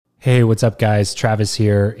Hey, what's up, guys? Travis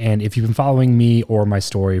here. And if you've been following me or my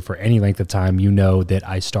story for any length of time, you know that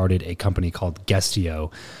I started a company called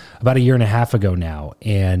Guestio about a year and a half ago now.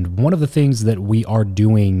 And one of the things that we are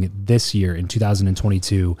doing this year in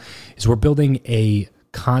 2022 is we're building a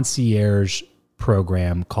concierge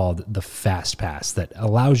program called the Fast Pass that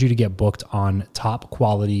allows you to get booked on top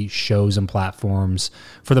quality shows and platforms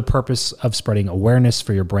for the purpose of spreading awareness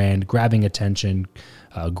for your brand, grabbing attention,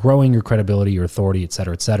 growing your credibility, your authority, et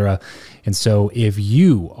cetera, et cetera. And so if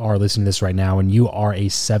you are listening to this right now and you are a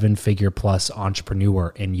 7-figure plus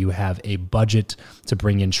entrepreneur and you have a budget to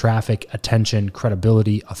bring in traffic, attention,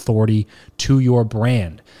 credibility, authority to your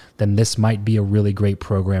brand, then this might be a really great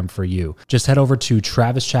program for you. Just head over to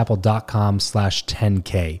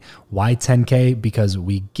travischappell.com/10K. Why 10K? Because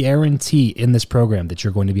we guarantee in this program that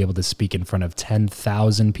you're going to be able to speak in front of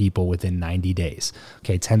 10,000 people within 90 days.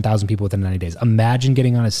 Okay, 10,000 people within 90 days. Imagine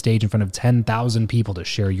getting on a stage in front of 10,000 people to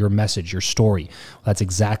share your message, your story. Well, that's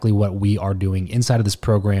exactly what we are doing inside of this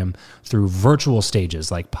program through virtual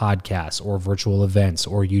stages like podcasts or virtual events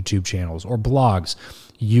or YouTube channels or blogs.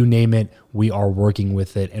 You name it, we are working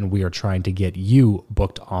with it, and we are trying to get you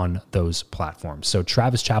booked on those platforms. So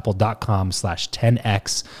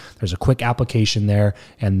travischappell.com/10X. There's a quick application there,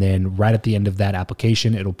 and then right at the end of that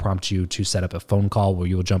application, it'll prompt you to set up a phone call where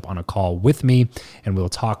you'll jump on a call with me, and we'll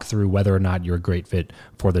talk through whether or not you're a great fit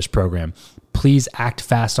for this program. Please act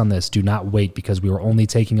fast on this. Do not wait, because we are only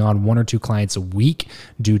taking on 1 or 2 clients a week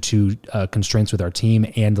due to constraints with our team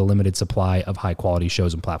and the limited supply of high quality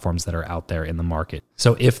shows and platforms that are out there in the market.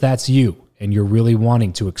 So if that's you and you're really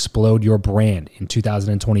wanting to explode your brand in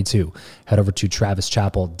 2022, head over to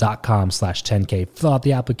travischappell.com/10K, fill out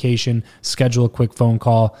the application, schedule a quick phone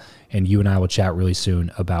call, and you and I will chat really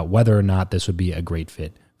soon about whether or not this would be a great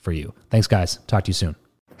fit for you. Thanks, guys. Talk to you soon.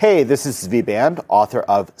 Hey, this is Zvi Band, author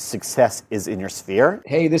of Success is in Your Sphere.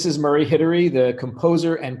 Hey, this is Murray Hidary, the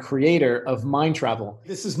composer and creator of Mind Travel.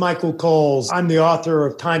 This is Michael Coles. I'm the author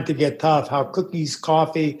of Time to Get Tough, How Cookies,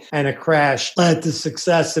 Coffee, and a Crash Led to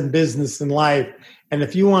Success in Business and Life. And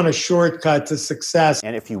if you want a shortcut to success,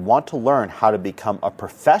 and if you want to learn how to become a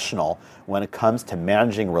professional when it comes to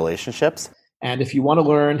managing relationships, and if you want to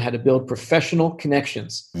learn how to build professional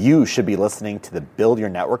connections, you should be listening to the Build Your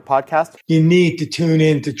Network podcast. You need to tune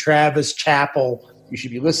in to Travis Chappell. You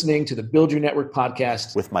should be listening to the Build Your Network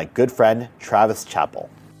podcast with my good friend, Travis Chappell.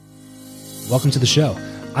 Welcome to the show.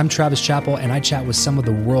 I'm Travis Chappell, and I chat with some of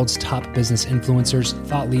the world's top business influencers,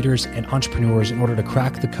 thought leaders, and entrepreneurs in order to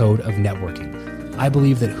crack the code of networking. I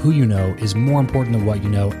believe that who you know is more important than what you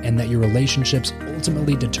know, and that your relationships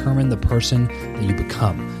ultimately determine the person that you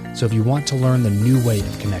become. So if you want to learn the new way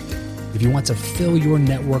of connecting, if you want to fill your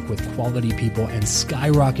network with quality people and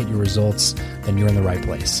skyrocket your results, then you're in the right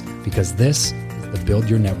place, because this is the Build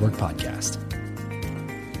Your Network podcast.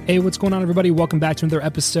 Hey, what's going on, everybody? Welcome back to another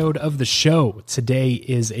episode of the show. Today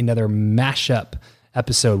is another mashup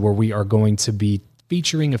episode where we are going to be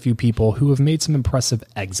featuring a few people who have made some impressive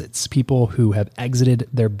exits, people who have exited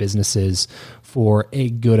their businesses for a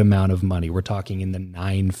good amount of money. We're talking in the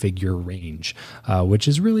 9-figure range, which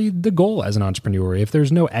is really the goal as an entrepreneur. If there's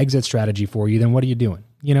no exit strategy for you, then what are you doing?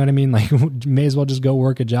 You know what I mean? Like, you may as well just go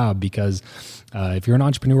work a job, because if you're an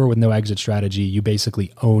entrepreneur with no exit strategy, you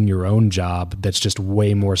basically own your own job that's just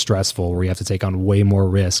way more stressful, where you have to take on way more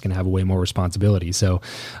risk and have way more responsibility. So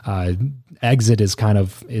exit is kind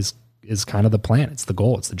of the plan. It's the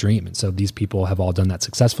goal. It's the dream. And so these people have all done that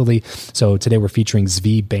successfully. So today we're featuring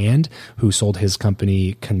Zvi Band, who sold his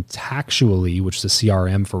company Contactually, which is a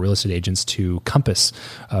CRM for real estate agents, to Compass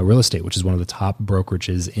Real Estate, which is one of the top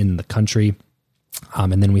brokerages in the country.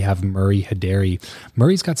 And then we have Murray Hidary.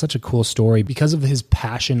 Murray's got such a cool story because of his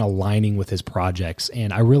passion aligning with his projects.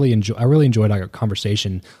 And I really enjoyed our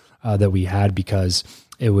conversation that we had, because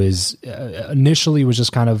it was initially was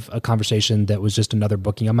just kind of a conversation that was just another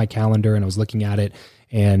booking on my calendar, and I was looking at it,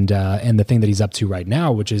 and the thing that he's up to right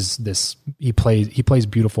now, which is this, he plays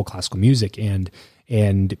beautiful classical music, and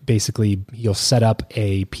basically he'll set up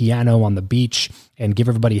a piano on the beach and give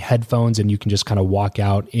everybody headphones, and you can just kind of walk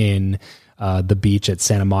out in the beach at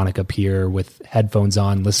Santa Monica Pier with headphones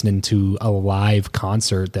on, listening to a live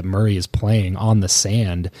concert that Murray is playing on the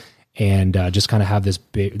sand. And just kind of have this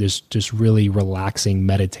just really relaxing,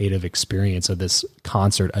 meditative experience of this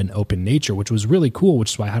concert in open nature, which was really cool,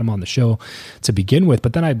 which is why I had him on the show to begin with.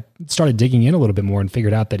 But then I started digging in a little bit more and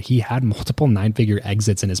figured out that he had multiple 9-figure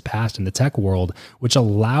exits in his past in the tech world, which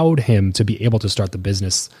allowed him to be able to start the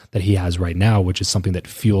business that he has right now, which is something that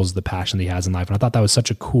fuels the passion that he has in life. And I thought that was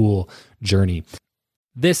such a cool journey.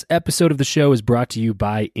 This episode of the show is brought to you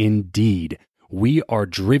by Indeed. We are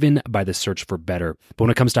driven by the search for better. But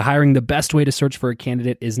when it comes to hiring, the best way to search for a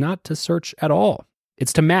candidate is not to search at all.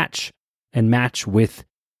 It's to match, and match with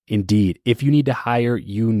Indeed. If you need to hire,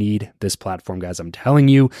 you need this platform, guys. I'm telling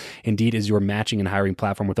you, Indeed is your matching and hiring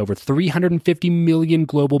platform with over 350 million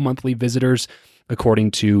global monthly visitors,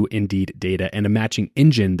 according to Indeed data, and a matching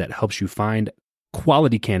engine that helps you find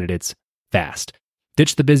quality candidates fast.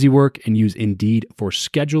 Ditch the busy work and use Indeed for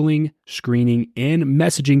scheduling, screening, and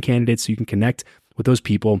messaging candidates so you can connect with those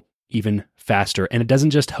people even faster. And it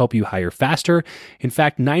doesn't just help you hire faster. In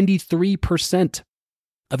fact, 93%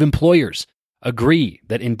 of employers agree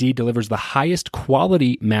that Indeed delivers the highest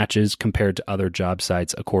quality matches compared to other job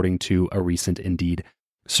sites, according to a recent Indeed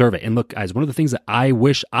survey. And look, guys, one of the things that I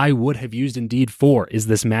wish I would have used Indeed for is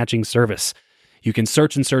this matching service. You can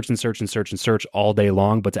search and search and search and search and search all day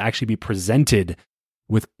long, but to actually be presented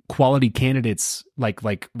with quality candidates, like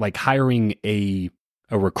hiring a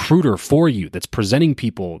recruiter for you that's presenting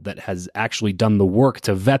people that has actually done the work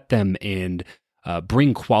to vet them and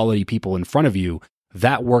bring quality people in front of you.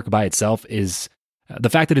 That work by itself is the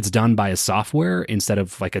fact that it's done by a software instead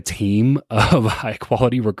of like a team of high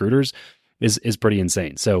quality recruiters is pretty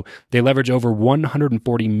insane. So they leverage over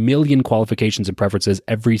 140 million qualifications and preferences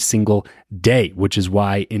every single day, which is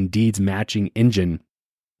why Indeed's matching engine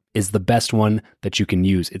is the best one that you can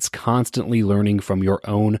use. It's constantly learning from your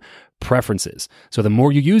own preferences. So the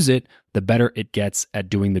more you use it, the better it gets at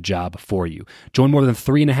doing the job for you. Join more than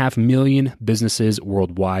 3.5 million businesses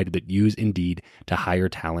worldwide that use Indeed to hire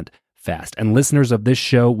talent fast. And listeners of this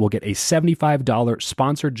show will get a $75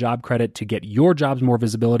 sponsored job credit to get your jobs more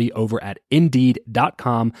visibility over at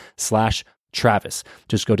Indeed.com/Travis.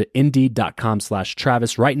 Just go to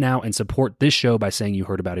Indeed.com/Travis right now and support this show by saying you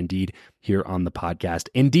heard about Indeed here on the podcast.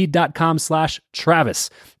 Indeed.com/Travis.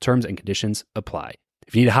 Terms and conditions apply.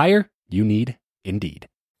 If you need to hire, you need Indeed.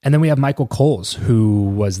 And then we have Michael Coles, who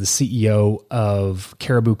was the CEO of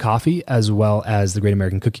Caribou Coffee, as well as the Great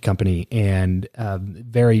American Cookie Company, and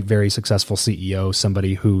very, very successful CEO,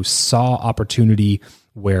 somebody who saw opportunity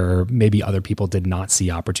where maybe other people did not see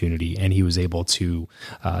opportunity. And he was able to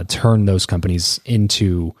turn those companies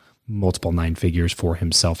into multiple nine figures for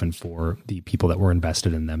himself and for the people that were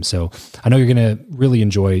invested in them. So I know you're going to really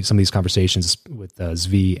enjoy some of these conversations with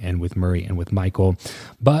Zvi and with Murray and with Michael.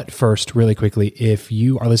 But first, really quickly, if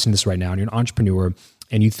you are listening to this right now and you're an entrepreneur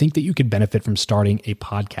and you think that you could benefit from starting a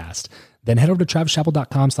podcast, then head over to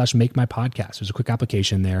travischappell.com/makemypodcast. There's a quick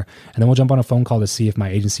application there, and then we'll jump on a phone call to see if my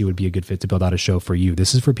agency would be a good fit to build out a show for you.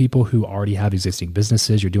 This is for people who already have existing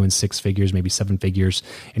businesses. You're doing 6 figures, maybe 7 figures,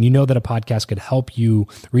 and you know that a podcast could help you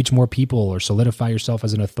reach more people or solidify yourself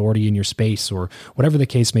as an authority in your space or whatever the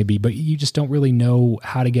case may be, but you just don't really know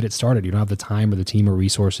how to get it started. You don't have the time or the team or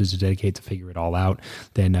resources to dedicate to figure it all out.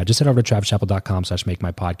 Then just head over to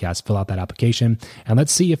travischappell.com/makemypodcast, fill out that application, and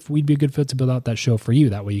let's see if we'd be a good fit to build out that show for you.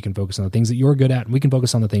 That way you can focus on the things that you're good at, and we can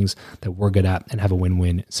focus on the things that we're good at and have a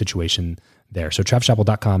win-win situation there. So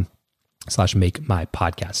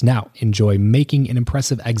travischappell.com/makemypodcast. Now, enjoy making an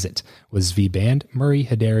impressive exit with Zvi Band, Murray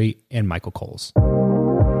Hadary, and Michael Coles.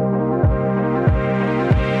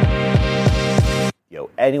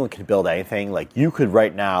 Anyone can build anything. Like you could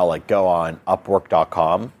right now, like go on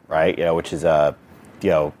Upwork.com, right? Which is a,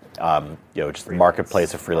 just the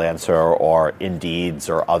marketplace of freelancer, or Indeeds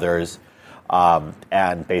or others.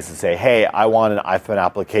 And basically say, hey, I want an iPhone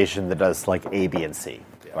application that does like A, B, and C,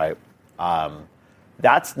 right?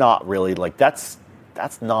 That's not really that's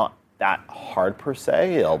not that hard per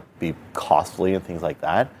se. It'll be costly and things like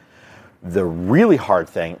that. The really hard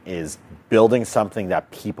thing is building something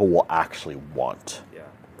that people will actually want. Yeah,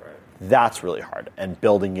 right. That's really hard, and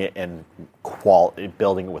building it with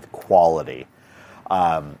quality.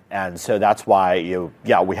 And so that's why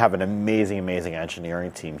we have an amazing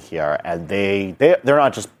engineering team here, and they're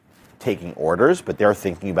not just taking orders, but they're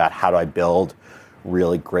thinking about how do I build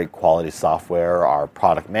really great quality software. Our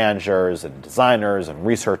product managers and designers and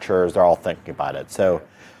researchers, they're all thinking about it. So,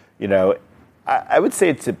 I would say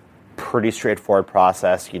it's a pretty straightforward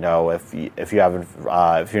process. If you're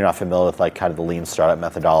not familiar with like kind of the lean startup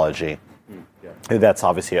methodology, that's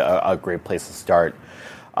obviously a great place to start.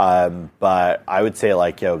 But I would say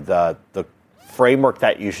the framework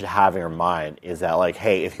that you should have in your mind is that like,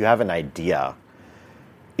 hey, if you have an idea,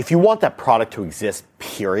 if you want that product to exist,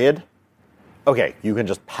 period, okay, you can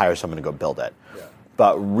just hire someone to go build it. Yeah.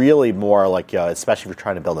 But really more like, especially if you're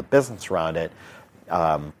trying to build a business around it,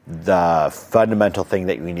 the fundamental thing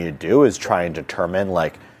that you need to do is try and determine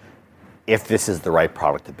like if this is the right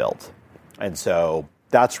product to build. And so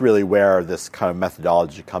that's really where this kind of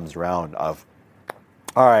methodology comes around of,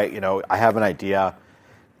 all right, I have an idea.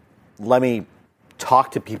 Let me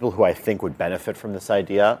talk to people who I think would benefit from this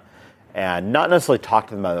idea, and not necessarily talk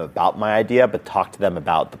to them about my idea, but talk to them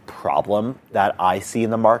about the problem that I see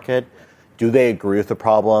in the market. Do they agree with the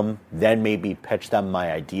problem? Then maybe pitch them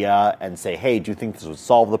my idea and say, hey, do you think this would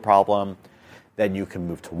solve the problem? Then you can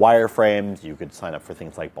move to wireframes. You could sign up for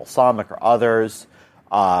things like Balsamiq or others,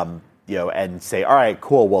 and say, all right,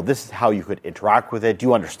 cool. Well, this is how you could interact with it. Do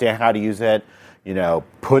you understand how to use it?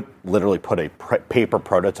 Put a paper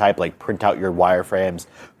prototype, like print out your wireframes,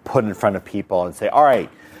 put it in front of people and say, all right,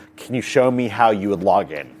 can you show me how you would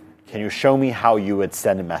log in? Can you show me how you would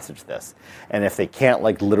send a message this? And if they can't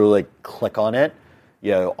literally click on it,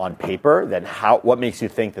 on paper, then what makes you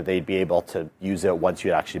think that they'd be able to use it once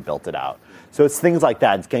you actually built it out? So it's things like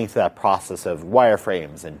that. It's getting through that process of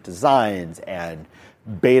wireframes and designs and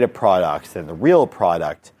beta products and the real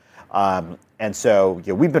product. And so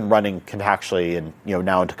we've been running Contactually and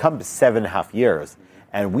now into Compass 7.5 years,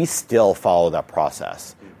 and we still follow that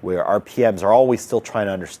process where our PMs are always still trying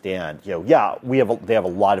to understand. They have a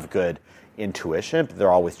lot of good intuition, but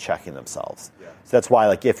they're always checking themselves. Yeah. So that's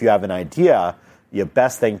why, if you have an idea, the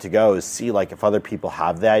best thing to go is see if other people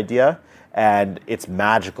have the idea, and it's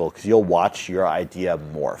magical because you'll watch your idea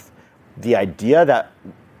morph. The idea that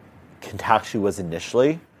Contactually was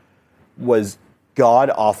initially was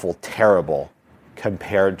god-awful terrible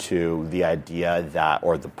compared to the idea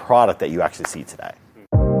or the product that you actually see today.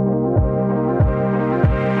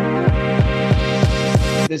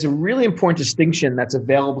 There's a really important distinction that's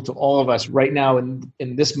available to all of us right now in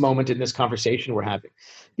this moment, in this conversation we're having,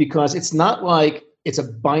 because it's not like it's a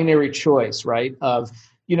binary choice, right? Of,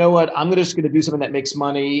 you know what, I'm just going to do something that makes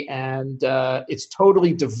money, and it's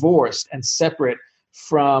totally divorced and separate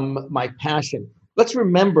from my passion. Let's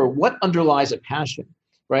remember what underlies a passion,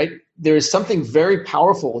 right? There is something very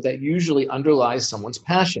powerful that usually underlies someone's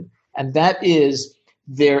passion, and that is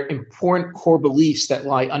their important core beliefs that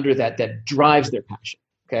lie under that drives their passion.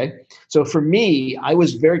 Okay. So for me, I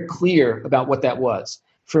was very clear about what that was.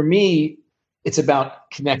 For me, it's about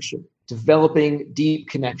connection, developing deep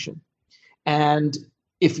connection. And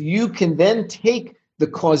if you can then take the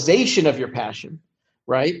causation of your passion,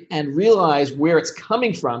 right, and realize where it's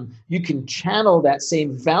coming from, you can channel that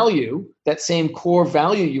same value, that same core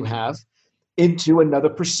value you have into another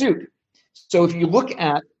pursuit. So if you look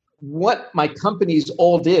at what my companies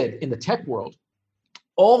all did in the tech world,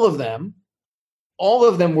 all of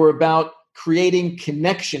them were about creating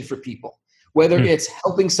connection for people, whether it's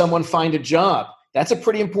helping someone find a job. That's a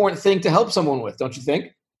pretty important thing to help someone with, don't you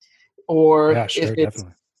think? Or yeah, sure, if it's,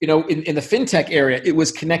 definitely. In the fintech area, it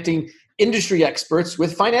was connecting industry experts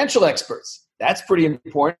with financial experts. That's pretty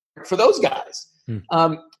important for those guys.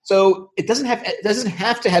 So it doesn't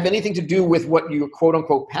have to have anything to do with what you're quote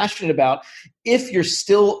unquote passionate about if you're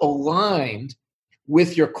still aligned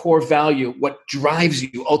with your core value, what drives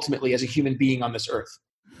you ultimately as a human being on this earth.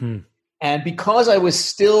 And because I was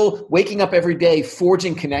still waking up every day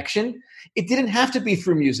forging connection, it didn't have to be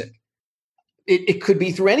through music. It could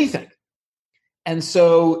be through anything. And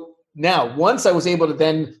so now, once I was able to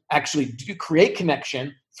then actually create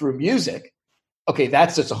connection through music, okay,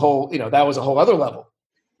 that's just that was a whole other level.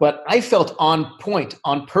 But I felt on point,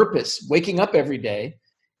 on purpose, waking up every day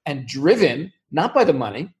and driven, not by the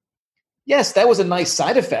money. Yes, that was a nice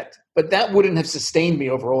side effect, but that wouldn't have sustained me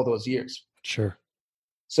over all those years. Sure.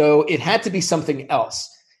 So it had to be something else.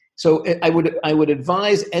 So I would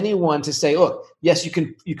advise anyone to say, look, yes, you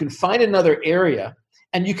can find another area,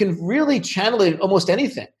 and you can really channel it in almost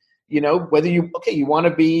anything. Whether you want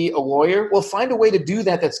to be a lawyer, well, find a way to do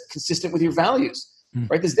that that's consistent with your values,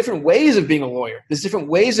 right? There's different ways of being a lawyer. There's different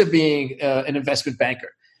ways of being an investment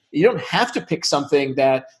banker. You don't have to pick something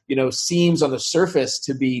that, seems on the surface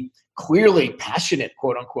to be clearly passionate,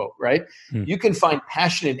 quote unquote, right? You can find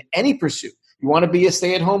passion in any pursuit. You want to be a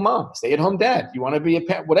stay-at-home mom, stay-at-home dad. You want to be a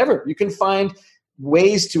parent, whatever. You can find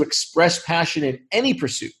ways to express passion in any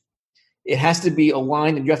pursuit. It has to be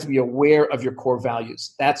aligned, and you have to be aware of your core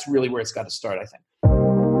values. That's really where it's got to start, I think.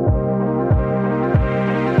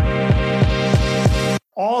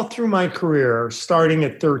 All through my career, starting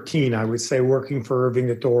at 13, I would say, working for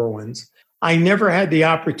Irving at Dorwins, I never had the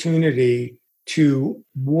opportunity to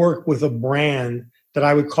work with a brand that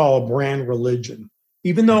I would call a brand religion.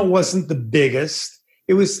 Even though it wasn't the biggest,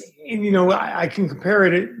 it was, I can compare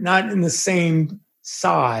it not in the same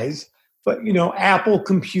size, but, Apple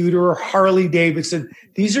Computer, Harley Davidson,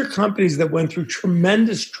 these are companies that went through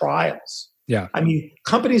tremendous trials. Yeah. I mean,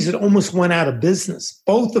 companies that almost went out of business,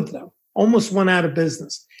 both of them almost went out of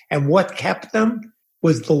business. And what kept them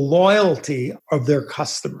was the loyalty of their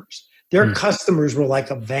customers. Their customers were like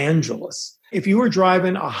evangelists. If you were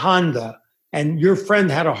driving a Honda and your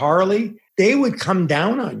friend had a Harley, they would come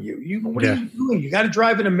down on you. What are you doing? You got to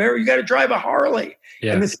drive an America. You got to drive a Harley.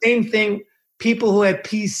 Yeah. And the same thing, people who had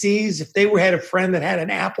PCs, if they had a friend that had an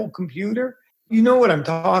Apple computer, you know what I'm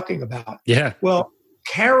talking about. Yeah. Well,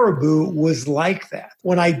 Caribou was like that.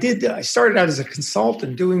 When I started out as a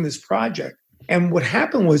consultant doing this project. And what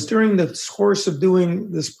happened was during the course of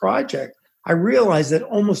doing this project, I realized that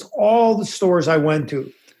almost all the stores I went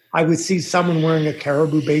to, I would see someone wearing a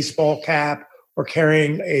Caribou baseball cap or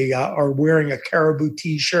or wearing a Caribou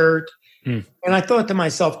T-shirt. And I thought to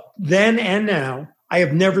myself, then and now, I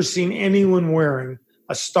have never seen anyone wearing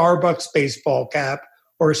a Starbucks baseball cap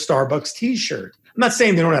or a Starbucks T-shirt. I'm not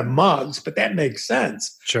saying they don't have mugs, but that makes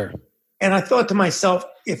sense. Sure. And I thought to myself,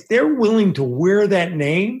 if they're willing to wear that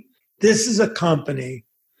name, this is a company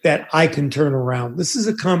that I can turn around. This is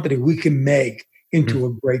a company we can make into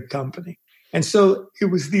a great company. And so it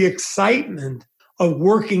was the excitement of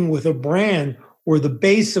working with a brand where the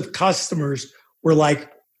base of customers were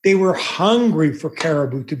like, they were hungry for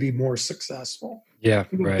Caribou to be more successful. Yeah,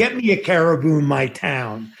 right. Get me a Caribou in my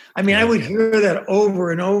town. I mean, I would hear that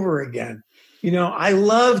over and over again. I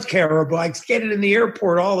loved Caribou. I get it in the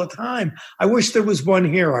airport all the time. I wish there was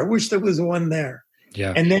one here. I wish there was one there.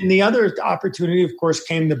 Yeah. And then the other opportunity, of course,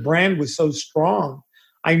 came. The brand was so strong.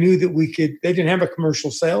 I knew that they didn't have a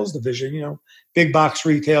commercial sales division, big box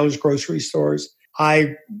retailers, grocery stores.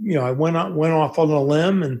 I went off on a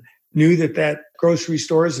limb and knew that grocery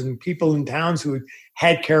stores and people in towns who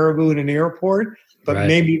had Caribou in an airport, but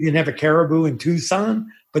maybe didn't have a Caribou in Tucson,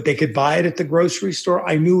 but they could buy it at the grocery store.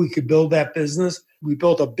 I knew we could build that business. We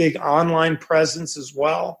built a big online presence as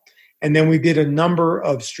well. And then we did a number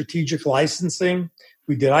of strategic licensing.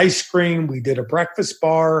 We did ice cream. We did a breakfast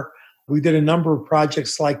bar. We did a number of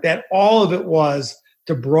projects like that. All of it was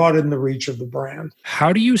to broaden the reach of the brand.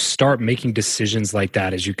 How do you start making decisions like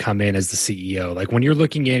that as you come in as the CEO? Like when you're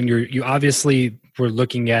looking in, you obviously were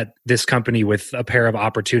looking at this company with a pair of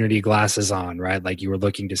opportunity glasses on, right? Like you were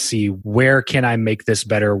looking to see, where can I make this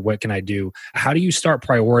better? What can I do? How do you start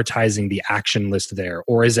prioritizing the action list there?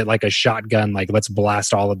 Or is it like a shotgun, like let's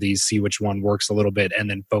blast all of these, see which one works a little bit and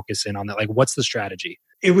then focus in on that? Like what's the strategy?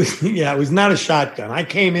 It was not a shotgun. I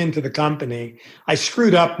came into the company. I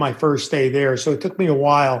screwed up my first day there. So it took me a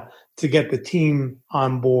while to get the team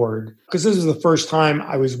on board, because this is the first time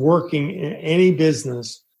I was working in any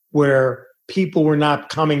business where people were not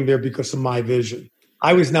coming there because of my vision.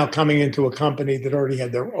 I was now coming into a company that already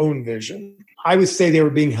had their own vision. I would say they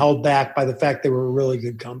were being held back by the fact they were a really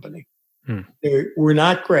good company. They were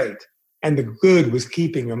not great. And the good was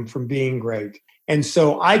keeping them from being great. And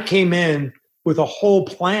so I came in with a whole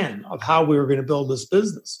plan of how we were going to build this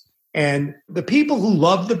business. And the people who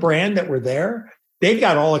loved the brand that were there, they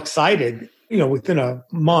got all excited, within a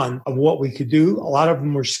month of what we could do. A lot of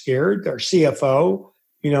them were scared. Our CFO,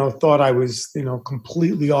 thought I was,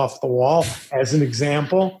 completely off the wall, as an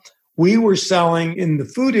example. We were selling in the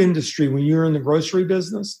food industry. When you're in the grocery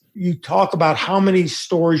business, you talk about how many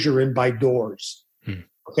stores you're in by doors.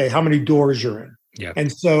 Okay, how many doors you're in. Yeah.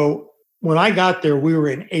 And so when I got there, we were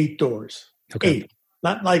in 8 doors. Okay. 8,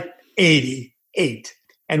 not like 80, 8.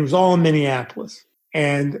 And it was all in Minneapolis.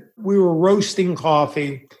 And we were roasting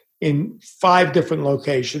coffee in 5 different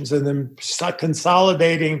locations and then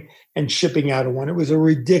consolidating and shipping out of one. It was a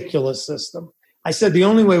ridiculous system. I said, the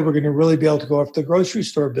only way we're going to really be able to go after the grocery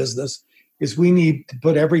store business is we need to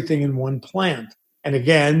put everything in one plant. And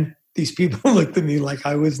again, these people looked at me like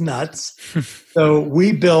I was nuts. So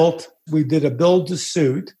we did a build to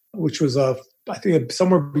suit, which was I think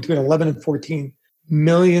somewhere between $11 and $14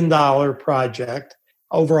 million project,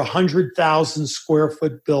 over 100,000 square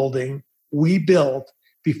foot building we built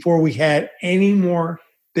before we had any more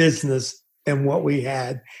business than what we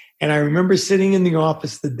had. And I remember sitting in the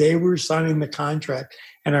office the day we were signing the contract,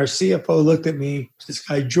 and our CFO looked at me, this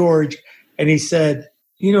guy George, and he said,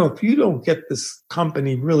 if you don't get this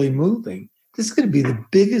company really moving, this is going to be the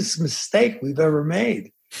biggest mistake we've ever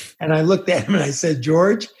made. And I looked at him and I said,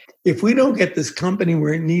 George, if we don't get this company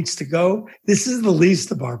where it needs to go, this is the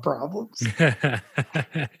least of our problems.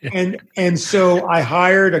 And so I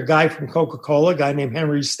hired a guy from Coca-Cola, a guy named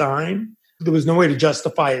Henry Stein. There was no way to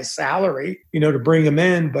justify his salary, to bring him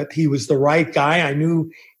in, but he was the right guy. I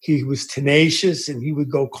knew he was tenacious and he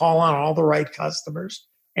would go call on all the right customers.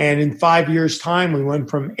 And in 5 years' time, we went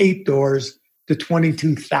from 8 doors to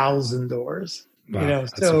 22,000 doors. Wow,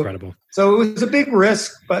 that's incredible. So it was a big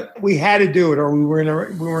risk, but we had to do it, or we weren't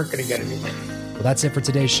going to get anywhere. Well, that's it for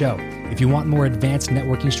today's show. If you want more advanced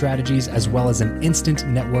networking strategies as well as an instant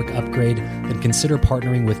network upgrade, then consider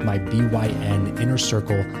partnering with my BYN Inner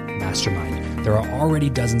Circle Mastermind. There are already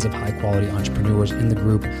dozens of high-quality entrepreneurs in the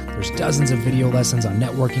group. There's dozens of video lessons on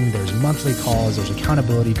networking. There's monthly calls. There's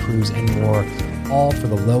accountability crews and more, all for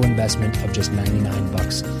the low investment of just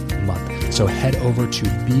 $99 a month. So head over to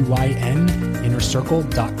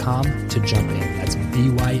byninnercircle.com to jump in. That's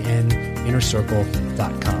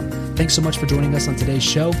byninnercircle.com. Thanks so much for joining us on today's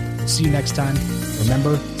show. See you next time.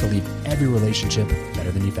 Remember to leave every relationship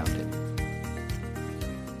better than you found it.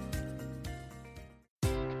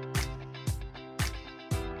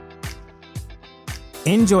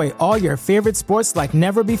 Enjoy all your favorite sports like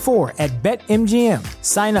never before at BetMGM.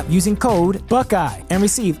 Sign up using code Buckeye and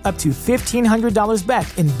receive up to $1,500 back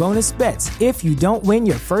in bonus bets if you don't win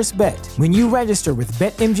your first bet. When you register with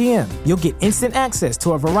BetMGM, you'll get instant access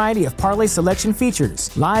to a variety of parlay selection features,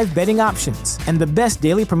 live betting options, and the best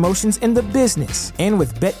daily promotions in the business. And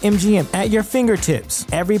with BetMGM at your fingertips,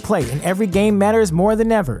 every play and every game matters more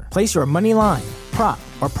than ever. Place your money line, prop,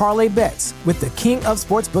 or parlay bets with the king of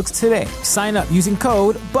sportsbooks today. Sign up using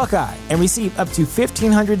code Buckeye and receive up to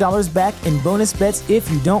 $1,500 back in bonus bets if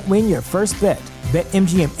you don't win your first bet.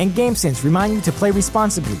 BetMGM and GameSense remind you to play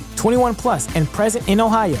responsibly. 21 plus and present in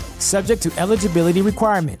Ohio, subject to eligibility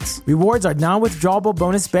requirements. Rewards are non-withdrawable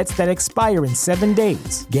bonus bets that expire in 7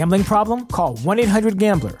 days. Gambling problem? Call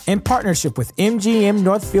 1-800-GAMBLER. In partnership with MGM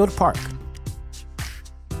Northfield Park.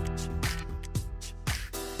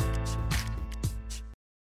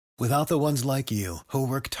 Without the ones like you, who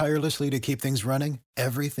work tirelessly to keep things running,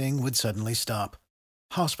 everything would suddenly stop.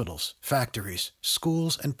 Hospitals, factories,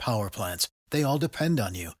 schools, and power plants, they all depend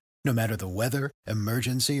on you. No matter the weather,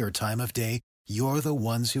 emergency, or time of day, you're the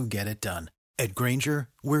ones who get it done. At Grainger,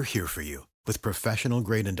 we're here for you with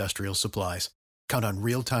professional-grade industrial supplies. Count on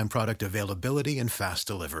real-time product availability and fast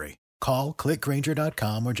delivery. Call, click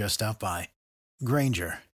Grainger.com, or just stop by.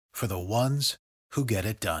 Grainger, for the ones who get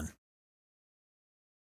it done.